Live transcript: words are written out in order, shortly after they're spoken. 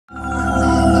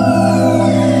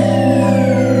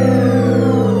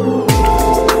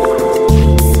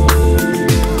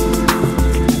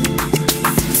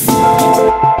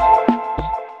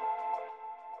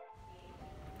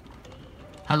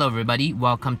everybody,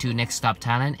 welcome to Next Stop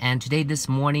Thailand, and today this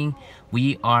morning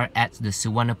we are at the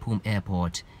Suvarnabhumi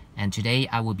airport, and today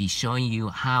I will be showing you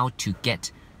how to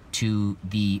get to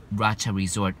the Racha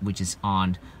Resort, which is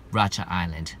on Racha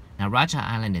Island. Now Racha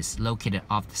Island is located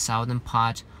off the southern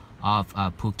part of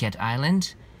Phuket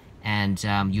Island, and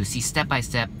you see step by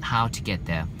step how to get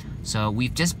there. So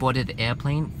we've just boarded the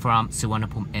airplane from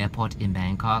Suvarnabhumi airport in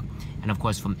Bangkok, and of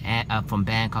course from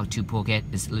Bangkok to Phuket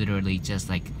is literally just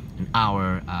like an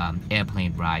hour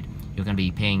airplane ride. You're gonna be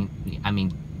paying,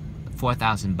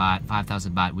 4,000 baht,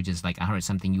 5,000 baht, which is like 100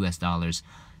 something US dollars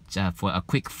for a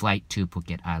quick flight to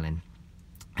Phuket Island.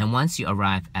 And once you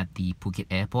arrive at the Phuket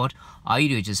airport, all you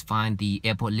do is just find the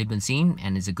airport limousine,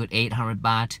 and it's a good 800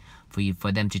 baht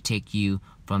for them to take you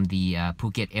from the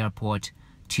Phuket airport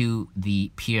to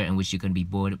the pier in which you're going to be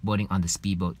boarding on the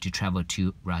speedboat to travel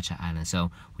to Racha Island.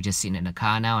 So we're just sitting in the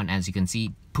car now, and as you can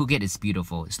see, Phuket is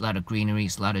beautiful. It's a lot of greenery,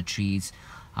 it's a lot of trees,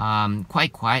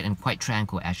 quite quiet and quite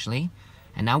tranquil actually.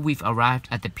 And now we've arrived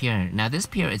at the pier. Now this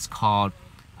pier is called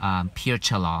Pier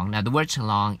Chalong. Now the word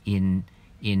Chalong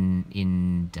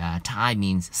in Thai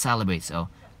means celebrate, so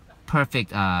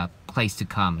perfect place to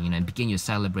come, and begin your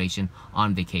celebration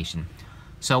on vacation.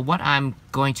 So what I'm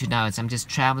going to now is I'm just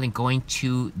going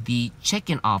to the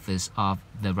check-in office of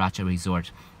the Racha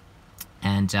Resort,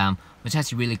 and what's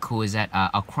actually really cool is that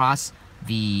across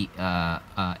the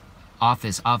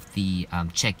office of the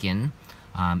check-in,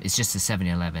 it's just a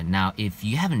 7-Eleven. Now if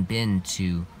you haven't been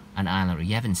to an island or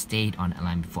you haven't stayed on an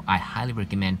island before, I highly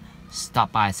recommend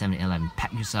stop by 7-Eleven.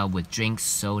 Pack yourself with drinks,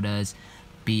 sodas,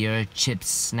 beer, chips,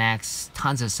 snacks,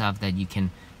 tons of stuff that you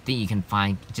can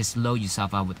find. Just load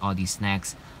yourself up with all these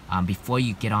snacks before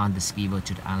you get on the speedboat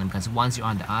to the island, because once you're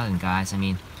on the island, guys,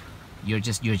 you're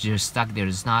just stuck there.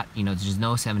 There's not, there's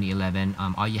no 7-Eleven.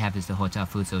 All you have is the hotel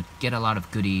food, so get a lot of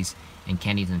goodies and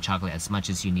candies and chocolate as much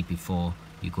as you need before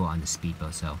you go on the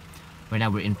speedboat. So right now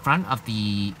we're in front of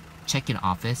the check-in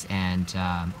office, and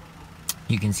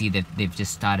you can see that they've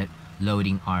just started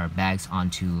loading our bags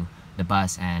onto the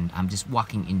bus, and I'm just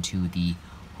walking into the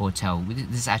hotel.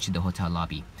 This is actually the hotel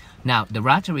lobby. Now the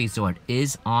Racha Resort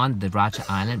is on the Racha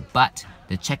Island, but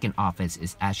the check-in office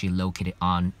is actually located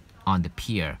on the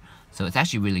pier. So it's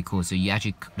actually really cool. So you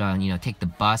actually take the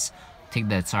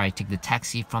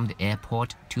taxi from the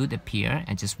airport to the pier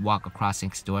and just walk across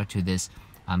next door to this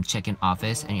check-in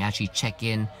office, and you actually check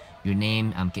in your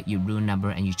name, get your room number,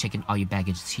 and you check in all your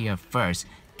baggage here first,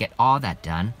 get all that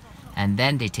done, and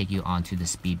then they take you onto the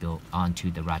speedboat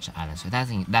onto the Racha Island. So I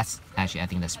think that's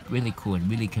really cool and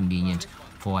really convenient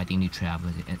for new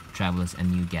travelers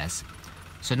and new guests.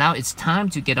 So now it's time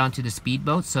to get onto the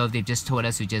speedboat. So they've just told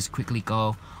us to just quickly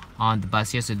go on the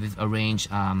bus here. So they've arranged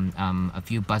a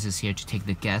few buses here to take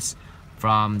the guests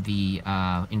from the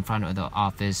in front of the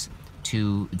office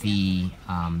to the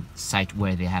site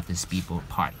where they have the speedboat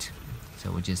parked.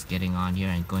 So we're just getting on here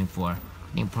and going for,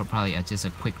 probably just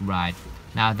a quick ride.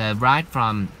 Now the ride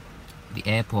from the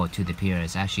airport to the pier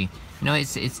is actually,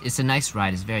 it's a nice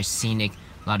ride. It's very scenic,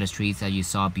 a lot of trees that you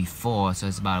saw before, so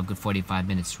it's about a good 45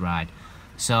 minutes ride.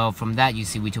 So from that, you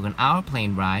see we took an hour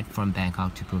plane ride from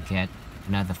Bangkok to Phuket,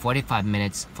 another 45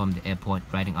 minutes from the airport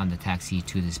riding on the taxi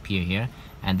to this pier here,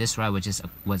 and this ride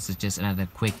was just another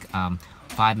quick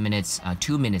 5 minutes,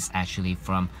 2 minutes actually,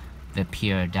 from the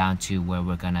pier down to where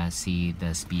we're gonna see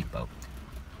the speedboat.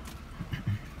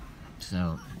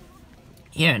 So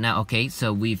here now, okay,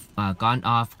 so we've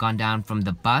gone down from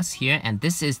the bus here, and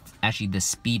this is actually the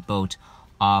speedboat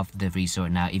of the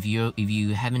resort. Now if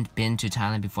you haven't been to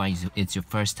Thailand before, it's your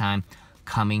first time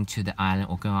coming to the island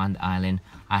or going on the island,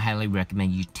 I highly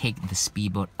recommend you take the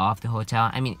speedboat off the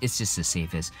hotel. It's just the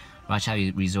safest.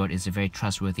 Racha Resort is a very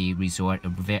trustworthy resort,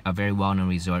 a very well-known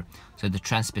resort. So the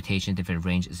transportation they've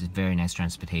arranged is a very nice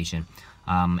transportation.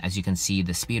 As you can see,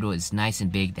 the speedboat is nice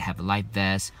and big. They have a life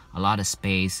vest, a lot of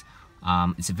space.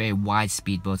 It's a very wide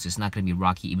speedboat, so it's not going to be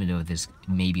rocky, even though there's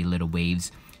maybe little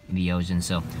waves in the ocean.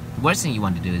 So the worst thing you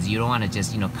want to do is you don't want to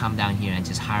just come down here and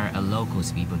just hire a local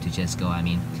speedboat to just go.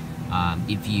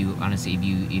 If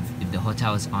the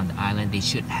hotel is on the island, they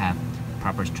should have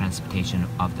proper transportation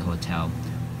of the hotel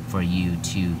for you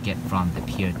to get from the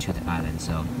pier to the island.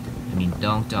 So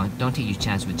don't take your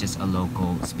chance with just a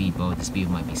local speedboat. The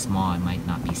speedboat might be small, it might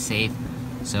not be safe.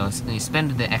 So you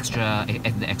spend the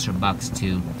extra bucks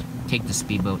to take the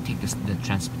speedboat, take the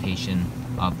transportation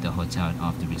of the hotel and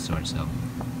of the resort. So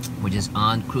we're just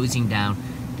cruising down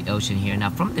the ocean here. Now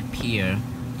from the pier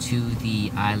to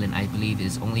the island, I believe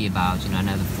is only about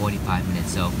another 45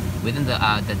 minutes. So within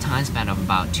the time span of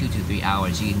about 2 to 3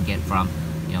 hours, you can get from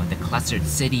the clustered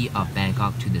city of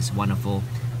Bangkok to this wonderful,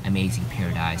 amazing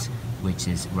paradise which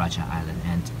is Racha Island.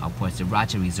 And of course, the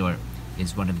Racha Resort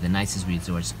is one of the nicest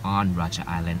resorts on Racha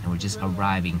Island, and we're just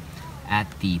arriving at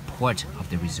the port of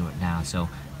the resort now. So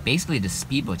basically, the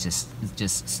speedboat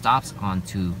just stops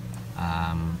onto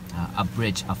a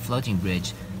bridge, a floating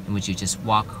bridge, in which you just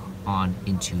walk on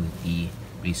into the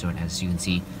resort. As you can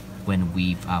see, when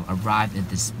we've arrived at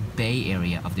this bay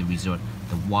area of the resort,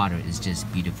 the water is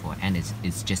just beautiful, and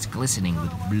it's just glistening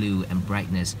with blue and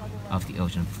brightness of the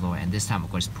ocean floor. And this time,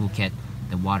 of course, Phuket,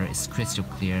 the water is crystal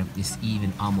clear. It's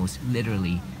even almost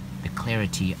literally the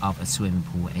clarity of a swimming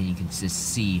pool, and you can just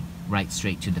see right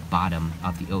straight to the bottom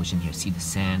of the ocean here. See the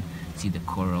sand, see the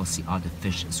coral, see all the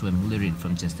fish swimming literally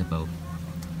from just the boat.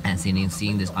 And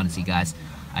seeing this, honestly guys,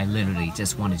 I literally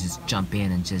just want to just jump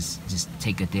in and just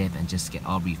take a dip and just get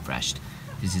all refreshed.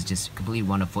 This is just completely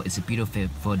wonderful. It's a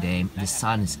beautiful day. The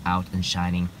sun is out and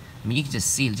shining. I mean, you can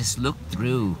just see, just look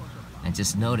through and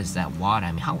just notice that water.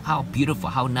 I mean, how beautiful,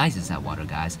 how nice is that water,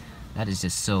 guys? That is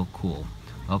just so cool.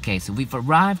 Okay, so we've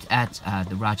arrived at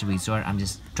the Racha Resort. I'm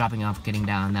just dropping off, getting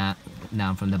down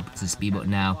from the speedboat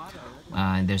now.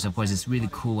 And there's of course this really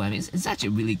cool, I mean, it's actually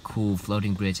a really cool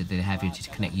floating bridge that they have here to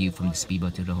connect you from the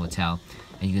speedboat to the hotel.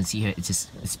 And you can see here,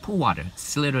 it's pool water.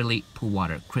 It's literally pool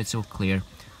water, crystal clear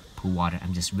pool water.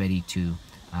 I'm just ready to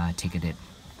take a dip.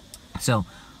 So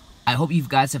I hope you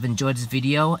guys have enjoyed this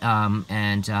video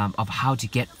of how to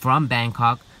get from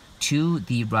Bangkok to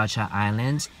the Racha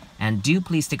Islands. And do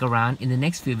please stick around. In the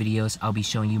next few videos, I'll be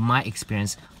showing you my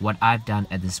experience, what I've done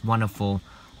at this wonderful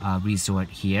resort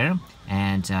here.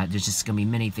 And there's just gonna be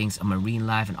many things on marine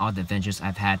life and all the adventures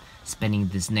I've had spending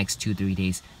this next 2-3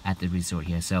 days at the resort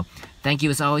here. So thank you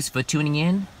as always for tuning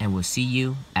in, and we'll see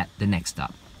you at the next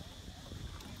stop.